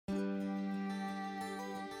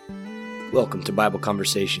Welcome to Bible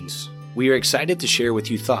Conversations. We are excited to share with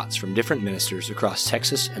you thoughts from different ministers across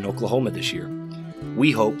Texas and Oklahoma this year.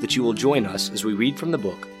 We hope that you will join us as we read from the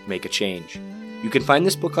book, Make a Change. You can find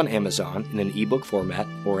this book on Amazon in an ebook format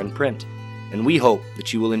or in print, and we hope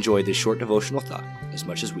that you will enjoy this short devotional thought as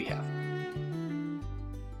much as we have.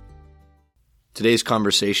 Today's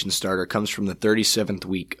conversation starter comes from the 37th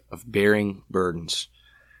week of Bearing Burdens.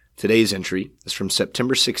 Today's entry is from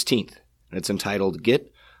September 16th, and it's entitled, Get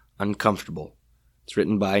Uncomfortable. It's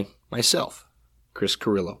written by myself, Chris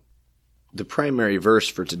Carrillo. The primary verse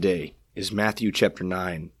for today is Matthew chapter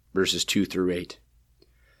 9, verses 2 through 8.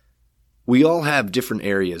 We all have different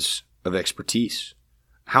areas of expertise.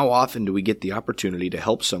 How often do we get the opportunity to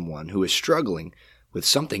help someone who is struggling with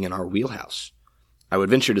something in our wheelhouse? I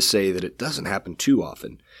would venture to say that it doesn't happen too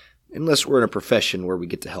often, unless we're in a profession where we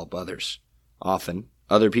get to help others. Often,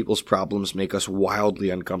 other people's problems make us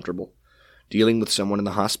wildly uncomfortable. Dealing with someone in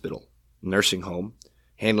the hospital, nursing home,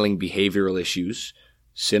 handling behavioral issues,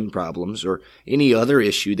 sin problems, or any other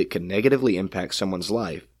issue that can negatively impact someone's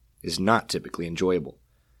life is not typically enjoyable.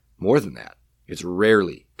 More than that, it's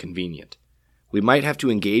rarely convenient. We might have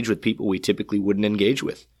to engage with people we typically wouldn't engage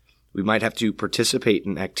with. We might have to participate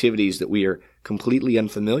in activities that we are completely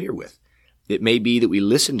unfamiliar with. It may be that we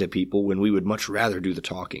listen to people when we would much rather do the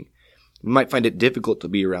talking. We might find it difficult to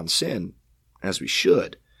be around sin, as we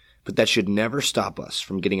should, but that should never stop us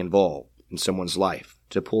from getting involved in someone's life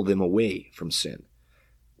to pull them away from sin.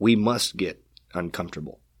 We must get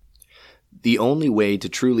uncomfortable. The only way to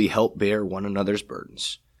truly help bear one another's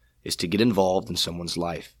burdens is to get involved in someone's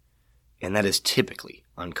life, and that is typically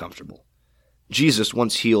uncomfortable. Jesus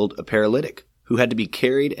once healed a paralytic who had to be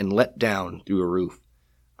carried and let down through a roof.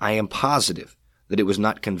 I am positive that it was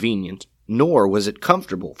not convenient, nor was it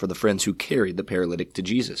comfortable for the friends who carried the paralytic to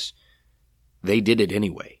Jesus. They did it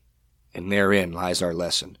anyway. And therein lies our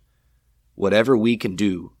lesson. Whatever we can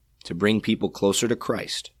do to bring people closer to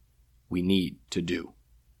Christ, we need to do.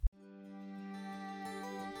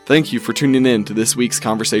 Thank you for tuning in to this week's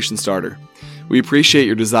Conversation Starter. We appreciate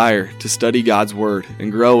your desire to study God's Word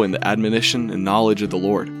and grow in the admonition and knowledge of the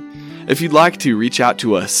Lord. If you'd like to reach out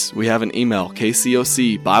to us, we have an email,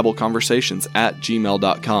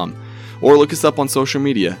 kcocbibleconversations@gmail.com, or look us up on social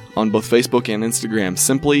media on both Facebook and Instagram,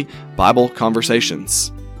 simply Bible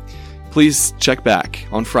Conversations. Please check back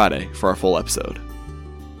on Friday for our full episode.